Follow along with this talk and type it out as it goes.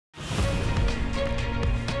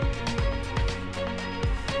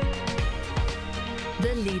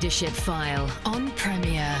Leadership File on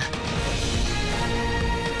Premier.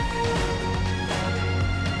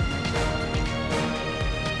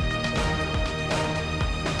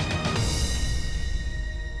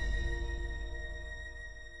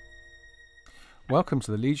 Welcome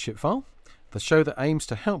to the Leadership File, the show that aims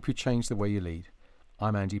to help you change the way you lead.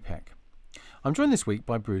 I'm Andy Peck. I'm joined this week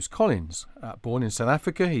by Bruce Collins. Born in South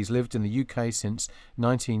Africa, he's lived in the UK since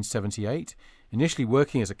 1978, initially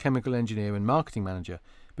working as a chemical engineer and marketing manager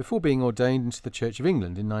before being ordained into the Church of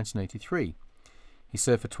England in 1983. He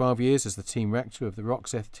served for 12 years as the team rector of the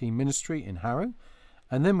Roxeth Team Ministry in Harrow,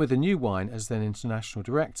 and then with the New Wine as then international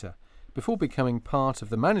director, before becoming part of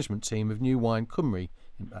the management team of New Wine Cymru,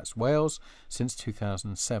 that's Wales, since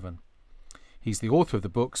 2007. He's the author of the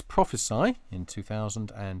books Prophesy in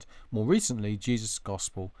 2000 and more recently Jesus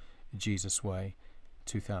Gospel, Jesus Way,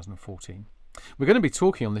 2014. We're going to be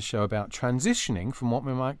talking on this show about transitioning from what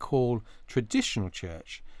we might call traditional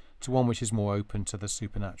church to one which is more open to the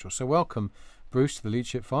supernatural. So welcome, Bruce, to the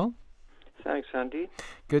Leadership File. Thanks, Andy.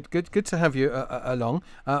 Good to have you along.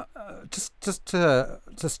 Just to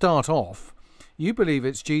start off, you believe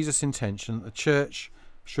it's Jesus' intention that the church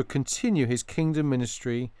should continue his kingdom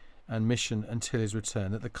ministry and mission until his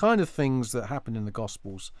return, that the kind of things that happen in the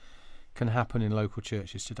Gospels can happen in local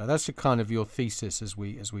churches today. That's the kind of your thesis as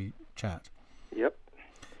we chat. Yep.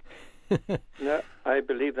 No, I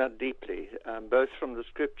believe that deeply, both from the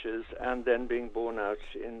scriptures and then being borne out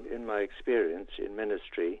in my experience in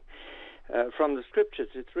ministry. From the scriptures,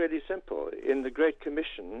 it's really simple. In the Great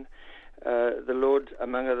Commission, the Lord,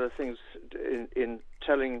 among other things, in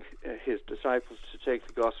telling his disciples to take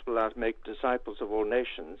the gospel out, make disciples of all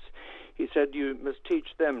nations, he said, you must teach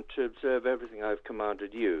them to observe everything I've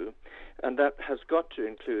commanded you. And that has got to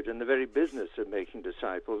include, in the very business of making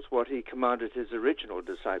disciples, what he commanded his original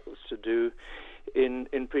disciples to do in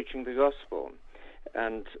preaching the gospel.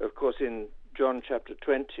 And, of course, in John chapter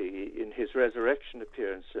 20, in his resurrection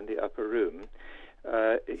appearance in the upper room,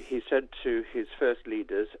 he said to his first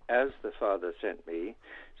leaders, as the Father sent me,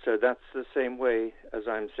 so that's the same way as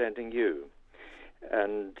I'm sending you.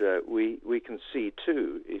 And we can see,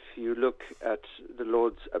 too, if you look at the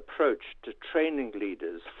Lord's approach to training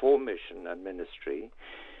leaders for mission and ministry,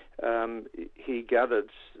 he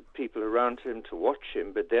gathered people around him to watch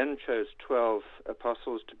him, but then chose 12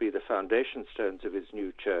 apostles to be the foundation stones of his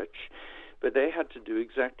new church. But they had to do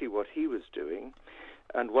exactly what he was doing.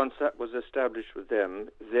 And once that was established with them,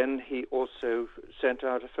 then he also sent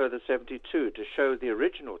out a further 72 to show the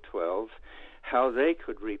original 12 how they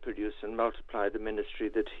could reproduce and multiply the ministry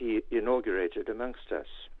that he inaugurated amongst us.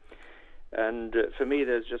 And for me,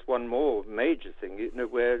 there's just one more major thing,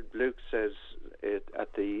 where Luke says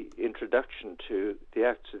at the introduction to the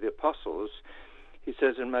Acts of the Apostles, he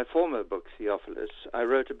says, in my former book, Theophilus, I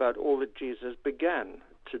wrote about all that Jesus began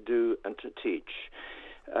to do and to teach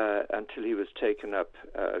until he was taken up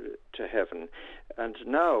to heaven. And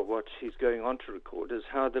now what he's going on to record is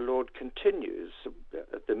how the Lord continues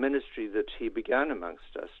the ministry that he began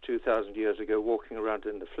amongst us 2,000 years ago, walking around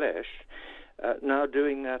in the flesh, now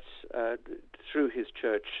doing that through his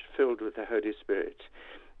church filled with the Holy Spirit.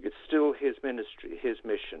 It's still his ministry, his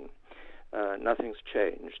mission. Nothing's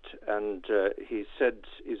changed. And he said,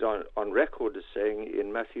 he's on record as saying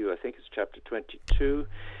in Matthew, I think it's chapter 22,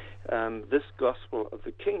 this gospel of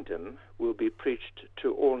the kingdom will be preached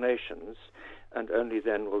to all nations, and only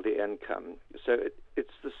then will the end come. So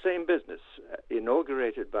it's the same business,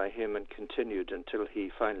 inaugurated by him and continued until he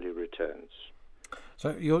finally returns.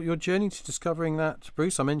 So your journey to discovering that,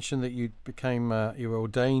 Bruce, I mentioned that you became you were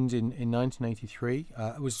ordained in 1983.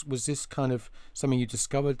 Was this kind of something you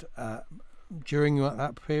discovered during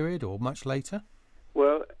that period or much later?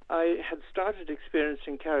 Well, I had started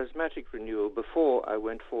experiencing charismatic renewal before I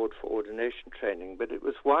went forward for ordination training, but it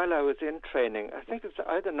was while I was in training, I think it was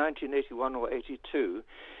either 1981 or 82,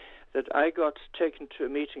 that I got taken to a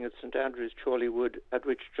meeting at St Andrew's, Chorleywood, at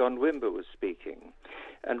which John Wimber was speaking.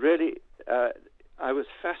 And really, I was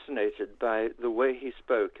fascinated by the way he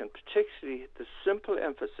spoke, and particularly the simple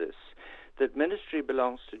emphasis that ministry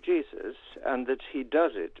belongs to Jesus and that he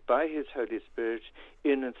does it by his Holy Spirit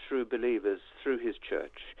in and through believers, through his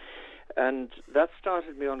church. And that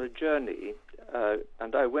started me on a journey,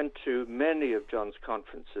 and I went to many of John's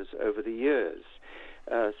conferences over the years,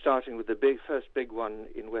 starting with the first big one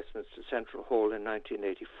in Westminster Central Hall in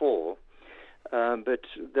 1984, but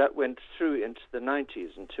that went through into the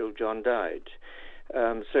 90s until John died.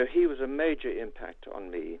 So he was a major impact on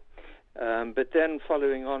me. But then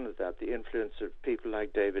following on with that, the influence of people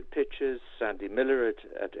like David Pitchers, Sandy Miller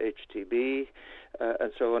at HTB,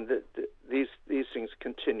 and so on, these things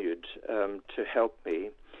continued to help me.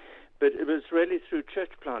 But it was really through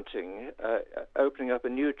church planting, opening up a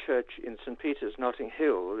new church in St. Peter's, Notting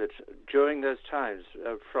Hill, that during those times,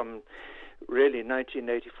 from really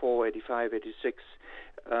 1984, 85, 86,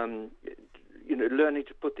 learning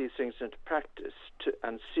to put these things into practice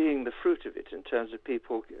and seeing the fruit of it in terms of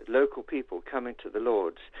people, local people coming to the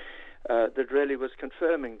Lord, that really was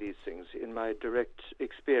confirming these things in my direct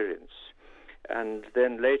experience. And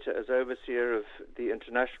then later, as overseer of the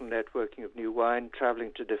international networking of New Wine,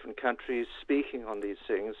 traveling to different countries, speaking on these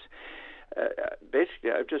things,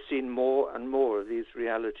 basically I've just seen more and more of these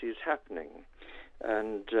realities happening.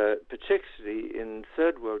 And particularly in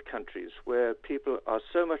third world countries where people are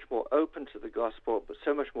so much more open to the gospel, but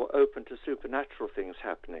so much more open to supernatural things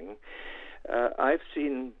happening, I've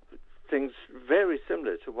seen things very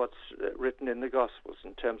similar to what's written in the Gospels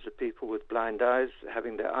in terms of people with blind eyes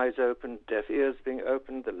having their eyes opened, deaf ears being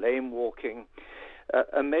opened, the lame walking.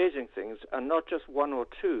 Amazing things, and not just one or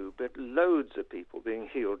two, but loads of people being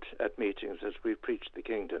healed at meetings as we preach the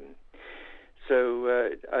kingdom. So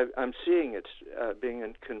I'm seeing it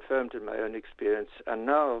being confirmed in my own experience, and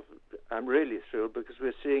now I'm really thrilled because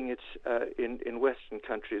we're seeing it in Western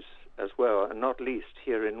countries as well, and not least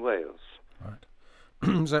here in Wales. Right.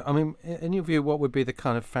 So, I mean, in your view, what would be the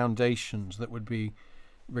kind of foundations that would be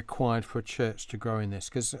required for a church to grow in this?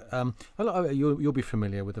 Because you'll be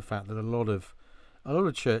familiar with the fact that a lot of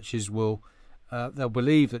churches will they'll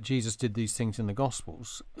believe that Jesus did these things in the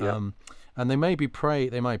Gospels, and they may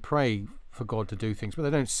pray for God to do things, but they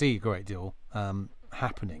don't see a great deal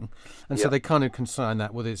happening, and so they kind of consign that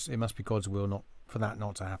it must be God's will not for that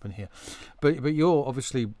not to happen here. But you're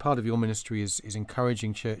obviously part of your ministry is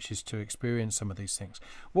encouraging churches to experience some of these things.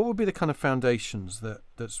 What would be the kind of foundations that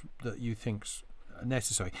you think's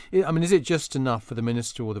necessary? I mean, is it just enough for the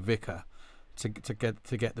minister or the vicar to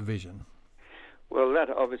get the vision? Well, that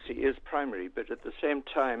obviously is primary, but at the same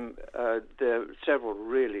time, there are several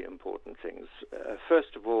really important things.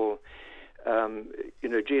 First of all,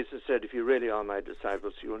 Jesus said, if you really are my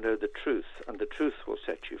disciples, you will know the truth, and the truth will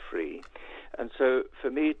set you free. And so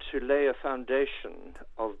for me to lay a foundation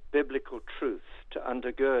of biblical truth to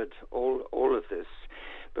undergird all of this,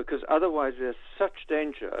 because otherwise there's such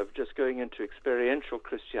danger of just going into experiential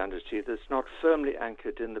Christianity that's not firmly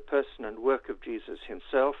anchored in the person and work of Jesus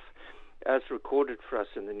himself, as recorded for us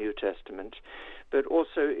in the New Testament, but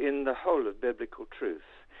also in the whole of biblical truth.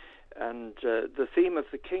 And the theme of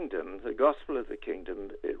the kingdom, the gospel of the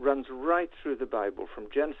kingdom, it runs right through the Bible from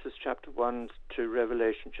Genesis chapter 1 to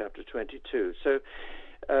Revelation chapter 22. So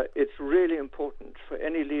it's really important for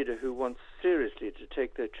any leader who wants seriously to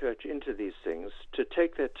take their church into these things to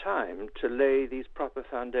take their time to lay these proper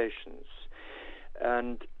foundations.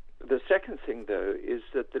 And the second thing, though, is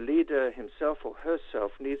that the leader himself or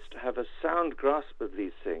herself needs to have a sound grasp of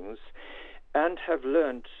these things and have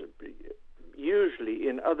learned, usually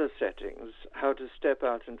in other settings, how to step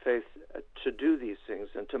out in faith to do these things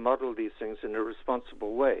and to model these things in a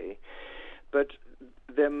responsible way. But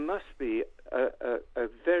there must be a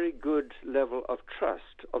very good level of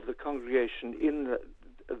trust of the congregation in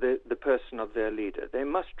the person of their leader. They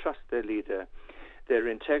must trust their leader, their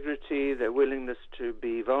integrity, their willingness to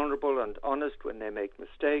be vulnerable and honest when they make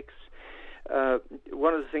mistakes.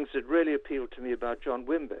 One of the things that really appealed to me about John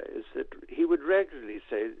Wimber is that he would regularly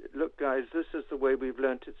say, look, guys, this is the way we've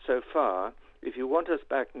learnt it so far. If you want us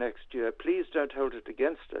back next year, please don't hold it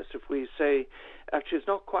against us. If we say, actually, it's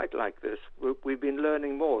not quite like this, we've been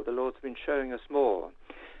learning more, the Lord's been showing us more.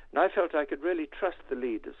 And I felt I could really trust the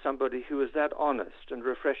lead as somebody who was that honest and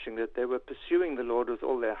refreshing, that they were pursuing the Lord with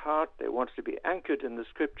all their heart. They wanted to be anchored in the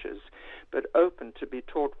Scriptures, but open to be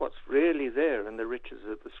taught what's really there in the riches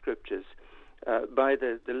of the Scriptures by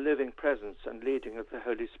the living presence and leading of the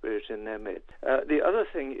Holy Spirit in their midst. The other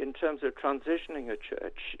thing in terms of transitioning a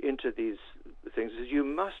church into these things is you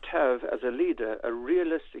must have, as a leader, a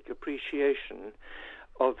realistic appreciation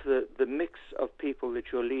of the mix of people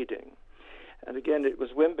that you're leading. And again, it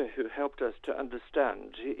was Wimber who helped us to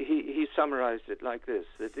understand. He summarized it like this,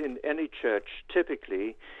 that in any church,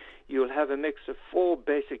 typically, you'll have a mix of four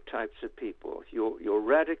basic types of people. Your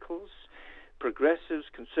radicals, progressives,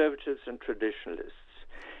 conservatives, and traditionalists.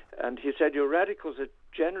 And he said your radicals are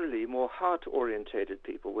generally more heart-orientated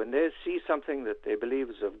people. When they see something that they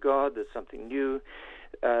believe is of God, there's something new,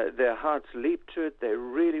 their hearts leap to it, they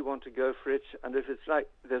really want to go for it, and if it's like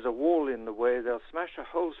there's a wall in the way, they'll smash a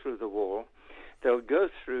hole through the wall, they'll go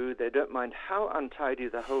through, they don't mind how untidy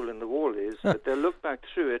the hole in the wall is, but they'll look back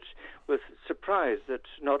through it with surprise that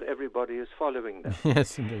not everybody is following them.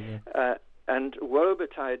 Yes, indeed. Yeah. And woe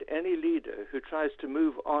betide any leader who tries to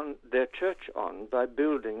move on their church on by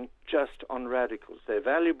building just on radicals. They're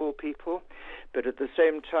valuable people, but at the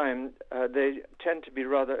same time, they tend to be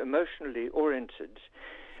rather emotionally oriented.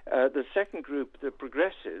 The second group, the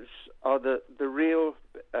progressives, are the real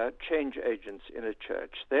change agents in a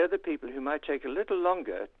church. They're the people who might take a little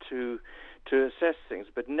longer to assess things,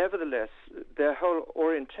 but nevertheless, their whole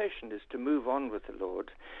orientation is to move on with the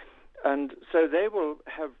Lord. And so they will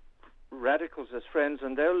have radicals as friends,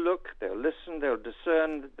 and they'll look, they'll listen, they'll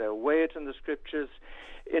discern, they'll weigh it in the scriptures,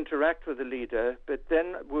 interact with the leader, but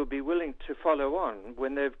then will be willing to follow on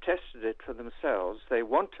when they've tested it for themselves. They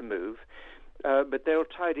want to move, but they'll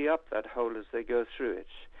tidy up that hole as they go through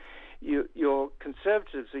it. Your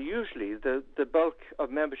conservatives are usually the bulk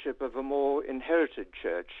of membership of a more inherited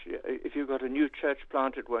church. If you've got a new church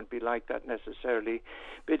plant, it won't be like that necessarily.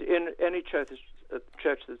 But in any church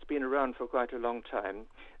that's been around for quite a long time,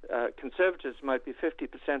 conservatives might be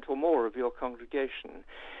 50% or more of your congregation.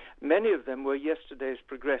 Many of them were yesterday's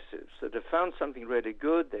progressives that have found something really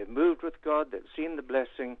good, they've moved with God, they've seen the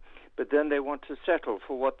blessing, but then they want to settle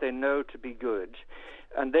for what they know to be good.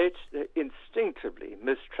 And they instinctively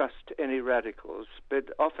mistrust any radicals, but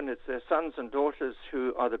often it's their sons and daughters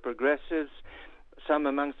who are the progressives. Some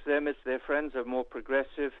amongst them, it's their friends are more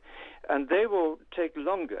progressive, and they will take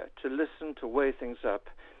longer to listen, to weigh things up,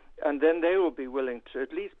 and then they will be willing to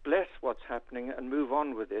at least bless what's happening and move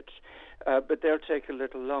on with it, but they'll take a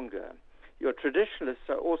little longer. Your traditionalists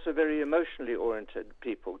are also very emotionally oriented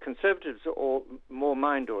people. Conservatives are all more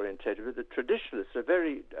mind-oriented, but the traditionalists are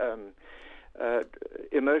very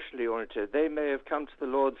emotionally oriented. They may have come to the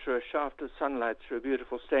Lord through a shaft of sunlight, through a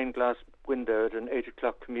beautiful stained glass window at an 8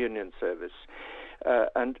 o'clock communion service.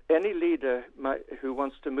 And any leader who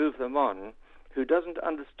wants to move them on, who doesn't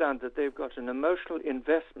understand that they've got an emotional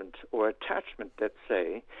investment or attachment, let's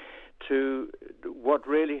say, to what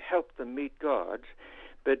really helped them meet God,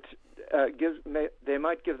 but they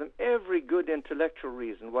might give them every good intellectual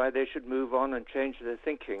reason why they should move on and change their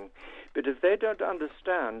thinking. But if they don't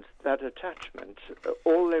understand that attachment,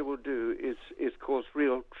 all they will do is cause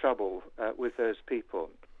real trouble with those people.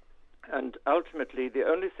 And ultimately, the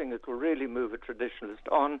only thing that will really move a traditionalist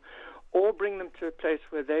on, or bring them to a place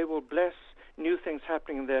where they will bless new things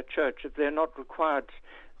happening in their church if they're not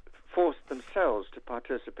forced themselves to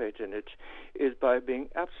participate in it, is by being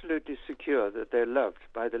absolutely secure that they're loved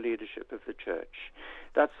by the leadership of the church.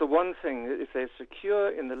 That's the one thing. If they're secure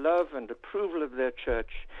in the love and approval of their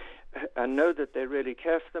church and know that they really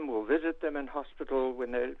care for them, will visit them in hospital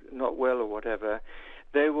when they're not well or whatever,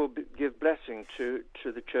 they will give blessing to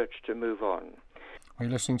the church to move on. Are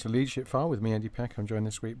you listening to Leadership File with me, Andy Peck? I'm joined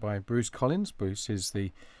this week by Bruce Collins. Bruce is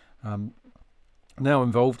the now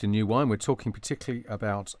involved in New Wine. We're talking particularly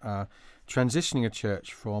about transitioning a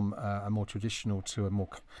church from a more traditional to a more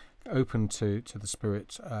open to the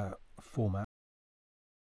Spirit format.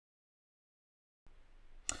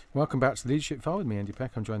 Welcome back to the Leadership File with me, Andy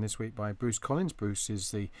Peck. I'm joined this week by Bruce Collins. Bruce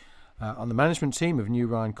is on the management team of New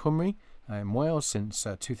Ryan Cymru in Wales since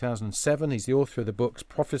 2007. He's the author of the books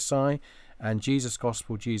Prophesy and Jesus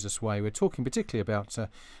Gospel, Jesus Way. We're talking particularly about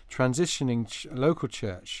transitioning local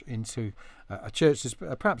church into a church that's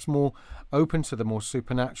perhaps more open to the more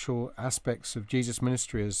supernatural aspects of Jesus'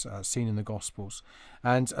 ministry as seen in the Gospels.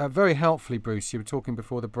 And very helpfully, Bruce, you were talking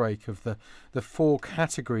before the break of the four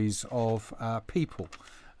categories of people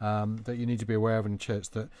that you need to be aware of in a church,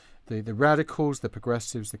 that the radicals, the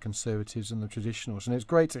progressives, the conservatives, and the traditionals. And it's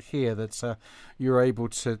great to hear that you're able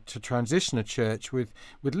to transition a church with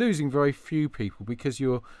losing very few people, because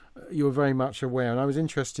you're very much aware. And I was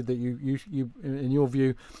interested that you in your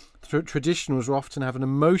view, traditionals often have an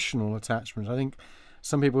emotional attachment. I think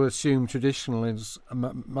some people assume traditional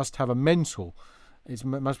must have a mental. It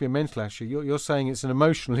must be a mental issue. You're saying it's an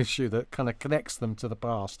emotional issue that kind of connects them to the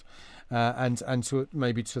past, and to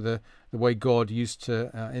maybe to the way God used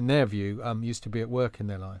to, in their view, used to be at work in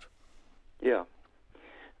their life. Yeah,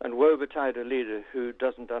 and woe betide a leader who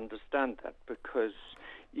doesn't understand that, because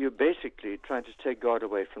you're basically trying to take God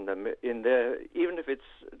away from them in their, even if it's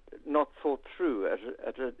not thought through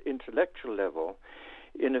at an intellectual level.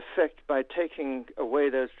 In effect, by taking away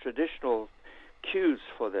those traditional cues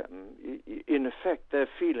for them, in effect, they're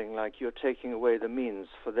feeling like you're taking away the means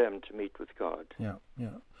for them to meet with God. Yeah.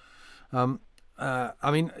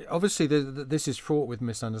 I mean, obviously, this is fraught with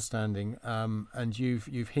misunderstanding, and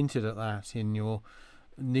you've hinted at that in your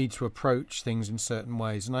need to approach things in certain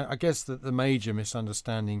ways. And I guess that the major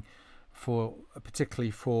misunderstanding,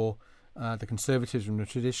 particularly for the conservatives and the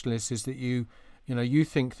traditionalists, is that you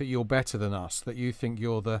think that you're better than us, that you think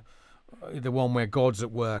you're the one where God's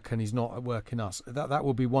at work and He's not at work in us. That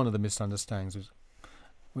will be one of the misunderstandings.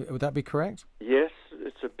 Would that be correct? Yes,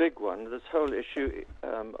 it's a big one. This whole issue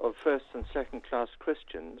of first and second class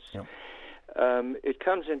Christians. Yep. It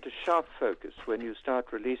comes into sharp focus when you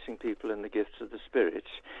start releasing people in the gifts of the Spirit,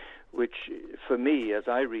 which, for me, as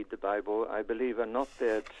I read the Bible, I believe are not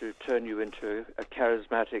there to turn you into a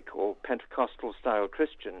charismatic or Pentecostal-style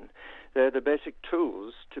Christian. They're the basic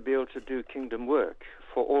tools to be able to do kingdom work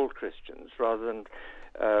for all Christians, rather than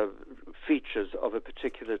features of a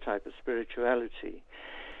particular type of spirituality.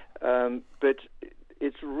 But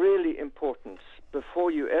it's really important,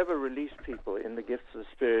 before you ever release people in the gifts of the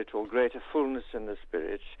Spirit or greater fullness in the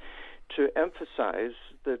Spirit, to emphasize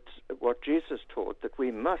that what Jesus taught, that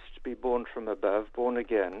we must be born from above, born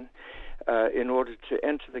again, in order to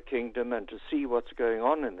enter the kingdom and to see what's going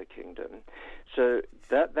on in the kingdom. So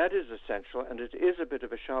that is essential, and it is a bit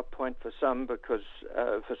of a sharp point for some, because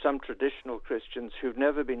for some traditional Christians who've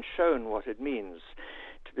never been shown what it means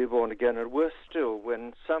to be born again, and worse still,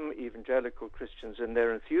 when some evangelical Christians in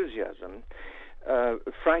their enthusiasm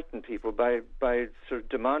frighten people by sort of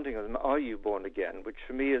demanding of them, are you born again? Which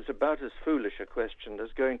for me is about as foolish a question as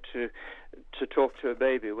going to talk to a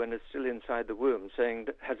baby when it's still inside the womb, saying,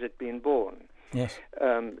 has it been born? Yes.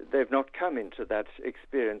 They've not come into that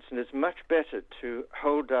experience, and it's much better to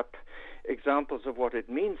hold up examples of what it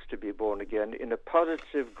means to be born again in a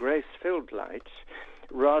positive, grace-filled light,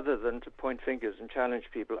 rather than to point fingers and challenge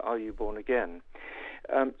people, are you born again?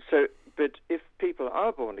 But if people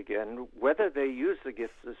are born again, whether they use the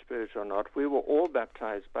gifts of the Spirit or not, we were all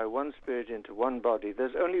baptized by one Spirit into one body.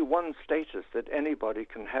 There's only one status that anybody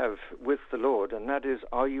can have with the Lord, and that is,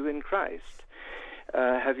 are you in Christ?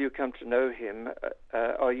 Have you come to know Him?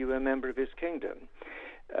 Are you a member of His kingdom?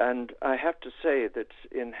 And I have to say that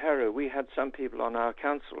in Harrow, we had some people on our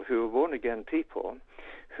council who were born-again people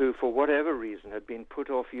who, for whatever reason, had been put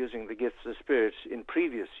off using the gifts of the Spirit in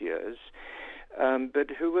previous years, but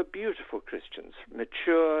who were beautiful Christians,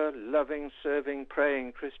 mature, loving, serving,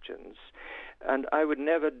 praying Christians. And I would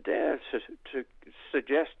never dare to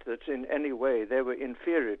suggest that in any way they were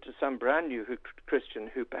inferior to some brand new Christian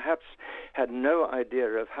who perhaps had no idea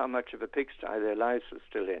of how much of a pigsty their lives were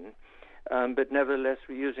still in, but nevertheless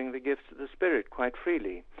were using the gifts of the Spirit quite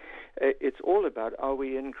freely. It's all about, are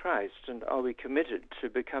we in Christ, and are we committed to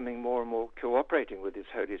becoming more and more cooperating with His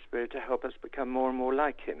Holy Spirit to help us become more and more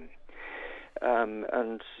like Him?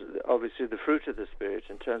 And obviously the fruit of the Spirit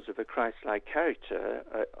in terms of a Christ-like character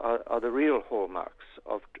are the real hallmarks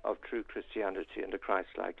of true Christianity and a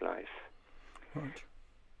Christ-like life. Right.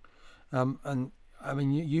 And I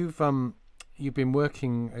mean, you've been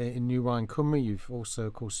working in New Wine Cymru. You've also,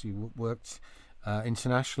 of course, you worked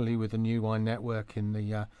internationally with the New Wine Network in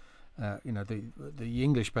the the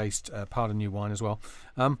English-based part of New Wine as well.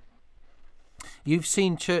 You've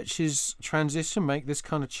seen churches transition, make this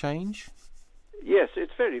kind of change? Yes,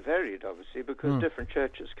 it's very varied, obviously, because different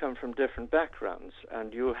churches come from different backgrounds,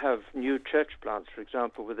 and you'll have new church plants, for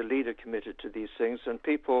example, with a leader committed to these things, and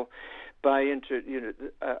people buy into it.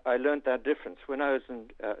 I learned that difference when I was in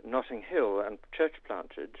Notting Hill and church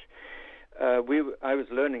planted. I was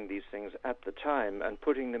learning these things at the time and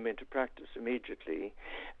putting them into practice immediately,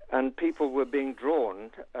 and people were being drawn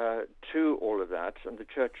to all of that, and the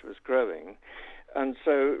church was growing. And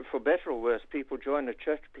so, for better or worse, people join a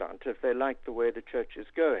church plant if they like the way the church is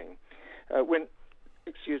going. When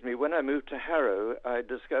I moved to Harrow, I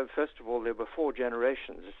discovered, first of all, there were 4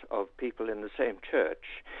 generations of people in the same church,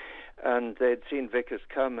 and they'd seen vicars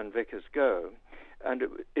come and vicars go. And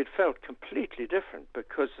it felt completely different,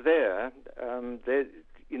 because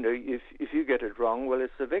if you get it wrong, well,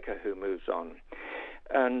 it's the vicar who moves on.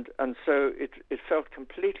 And so it felt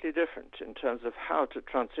completely different in terms of how to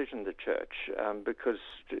transition the church, because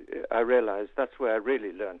I realized that's where I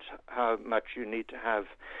really learned how much you need to have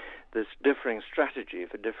this differing strategy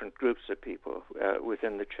for different groups of people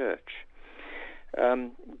within the church.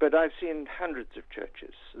 But I've seen hundreds of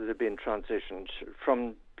churches that have been transitioned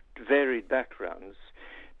from varied backgrounds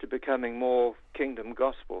to becoming more kingdom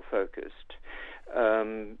gospel focused,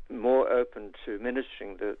 more open to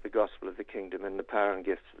ministering the gospel of the kingdom and the power and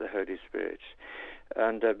gifts of the Holy Spirit.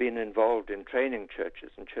 And I've been involved in training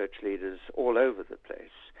churches and church leaders all over the place.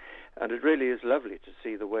 And it really is lovely to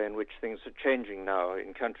see the way in which things are changing now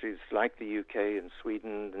in countries like the UK and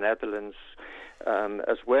Sweden, the Netherlands,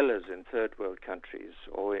 as well as in third world countries,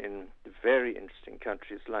 or in very interesting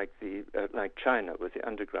countries like China with the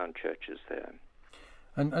underground churches there.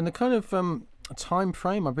 And the kind of time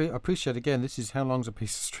frame, I appreciate, again, this is how long's a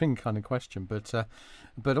piece of string kind of question, but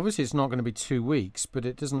obviously it's not going to be 2 weeks, but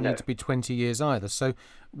it doesn't need to be 20 years either. So,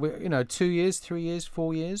 2 years, 3 years,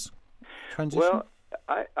 4 years? transition? Well,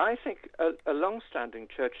 I think a long-standing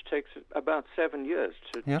church takes about 7 years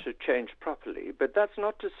to change properly, but that's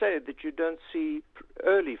not to say that you don't see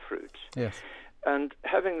early fruit. Yes. And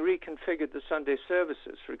having reconfigured the Sunday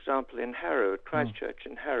services, for example, in Harrow, at Christ Church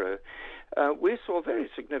in Harrow, we saw very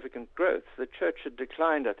significant growth. The church had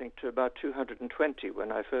declined, I think, to about 220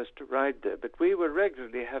 when I first arrived there, but we were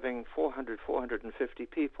regularly having 400, 450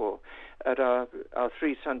 people at our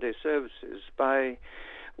 3 Sunday services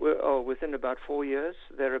within about 4 years,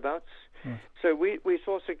 thereabouts. So we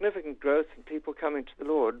saw significant growth in people coming to the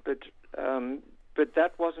Lord, but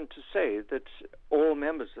that wasn't to say that all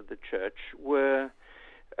members of the church were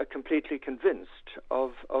completely convinced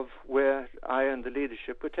of where I and the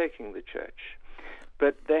leadership were taking the church.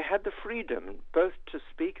 But they had the freedom both to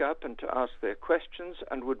speak up and to ask their questions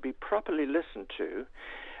and would be properly listened to,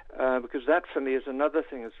 because that for me is another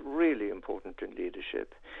thing that's really important in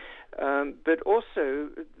leadership. But also,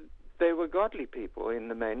 they were godly people in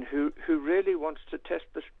the main who really wanted to test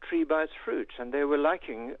the tree by its fruit, and they were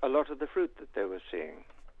liking a lot of the fruit that they were seeing.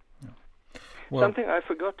 Well, something I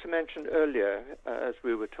forgot to mention earlier as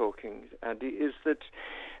we were talking, Andy, is that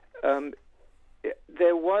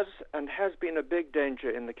there was and has been a big danger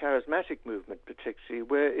in the charismatic movement particularly,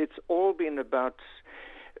 where it's all been about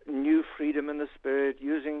new freedom in the Spirit,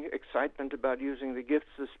 using excitement about using the gifts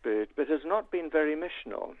of the Spirit, but has not been very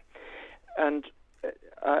missional. And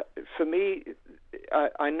for me,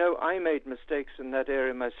 I know I made mistakes in that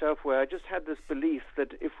area myself, where I just had this belief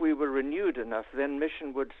that if we were renewed enough, then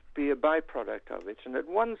mission would be a byproduct of it. And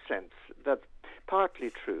in one sense, that's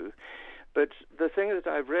partly true. But the thing that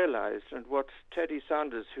I've realized, and what Teddy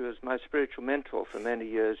Sanders, who was my spiritual mentor for many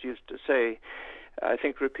years, used to say, I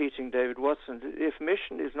think repeating David Watson, if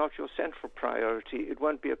mission is not your central priority, it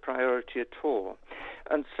won't be a priority at all.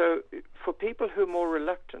 And so for people who are more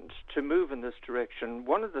reluctant to move in this direction,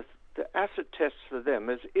 one of the acid tests for them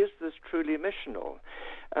is this truly missional?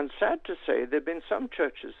 And sad to say, there have been some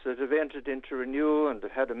churches that have entered into renewal and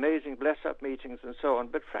have had amazing bless-up meetings and so on,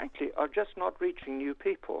 but frankly are just not reaching new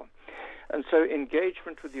people. And so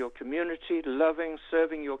engagement with your community, loving,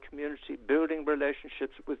 serving your community, building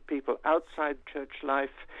relationships with people outside church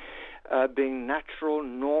life, being natural,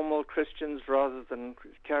 normal Christians rather than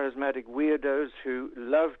charismatic weirdos who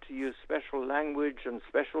love to use special language and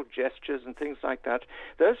special gestures and things like that.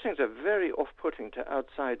 Those things are very off-putting to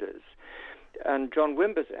outsiders. And John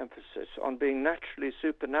Wimber's emphasis on being naturally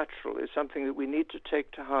supernatural is something that we need to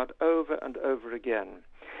take to heart over and over again.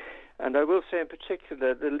 And I will say in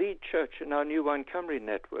particular, the lead church in our New Wine Cymru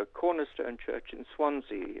network, Cornerstone Church in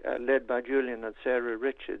Swansea, led by Julian and Sarah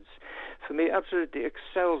Richards, for me absolutely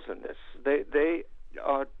excels in this. They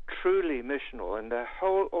are truly missional in their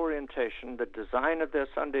whole orientation, the design of their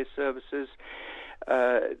Sunday services.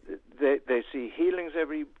 They see healings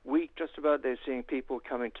every week just about. They're seeing people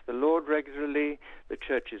coming to the Lord regularly. The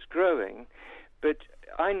church is growing. But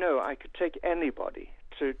I know I could take anybody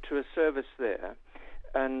to a service there,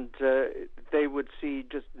 and they would see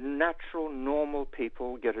just natural, normal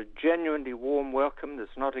people, get a genuinely warm welcome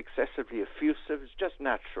that's not excessively effusive. It's just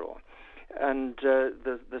natural. And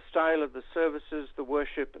the style of the services, the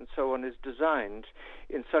worship, and so on is designed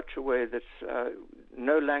in such a way that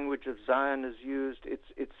no language of Zion is used.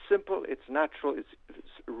 It's simple, it's natural, it's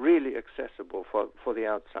really accessible for the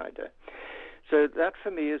outsider. So that,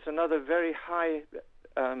 for me, is another very highly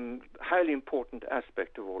important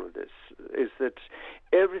aspect of all of this, is that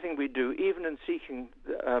everything we do, even in seeking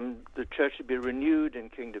the church to be renewed in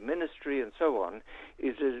kingdom ministry and so on,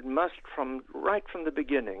 is that it must, right from the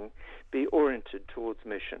beginning, be oriented towards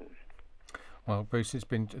mission. Well, Bruce, it's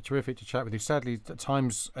been terrific to chat with you. Sadly,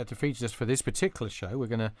 time's defeated us for this particular show. We're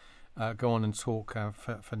going to go on and talk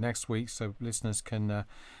for next week, so listeners can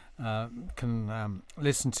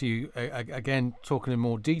listen to you again talking in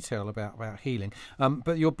more detail about healing.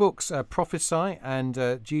 But your books, Prophesy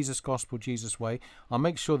and Jesus Gospel, Jesus Way, I'll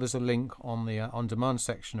make sure there's a link on the on-demand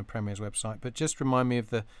section of Premier's website. But just remind me of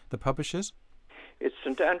the publishers. It's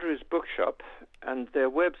St Andrew's Bookshop, and their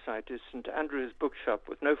website is St Andrew's Bookshop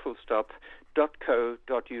with no full stop .co.uk.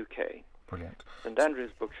 Brilliant.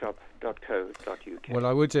 StAndrewsBookshop.co.uk. Well,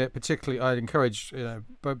 I would I'd encourage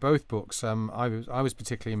both books. I was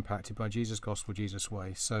particularly impacted by Jesus Gospel, Jesus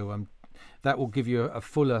Way. So that will give you a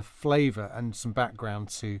fuller flavour and some background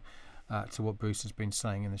to what Bruce has been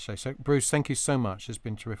saying in the show. So, Bruce, thank you so much. It's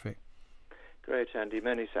been terrific. Great, Andy.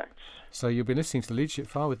 Many thanks. So you'll be listening to The Leadership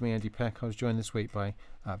File with me, Andy Peck. I was joined this week by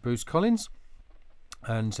Bruce Collins.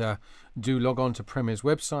 And do log on to Premier's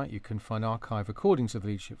website. You can find archive recordings of The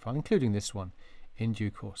Leadership File, including this one, in due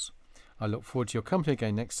course. I look forward to your company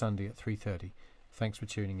again next Sunday at 3:30. Thanks for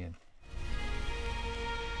tuning in.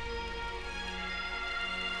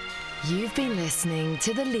 You've been listening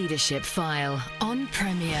to The Leadership File on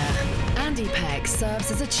Premier. Andy Peck serves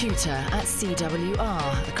as a tutor at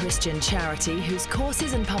CWR, a Christian charity whose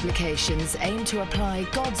courses and publications aim to apply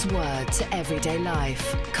God's Word to everyday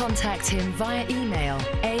life. Contact him via email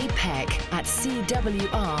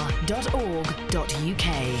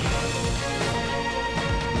apeck@cwr.org.uk.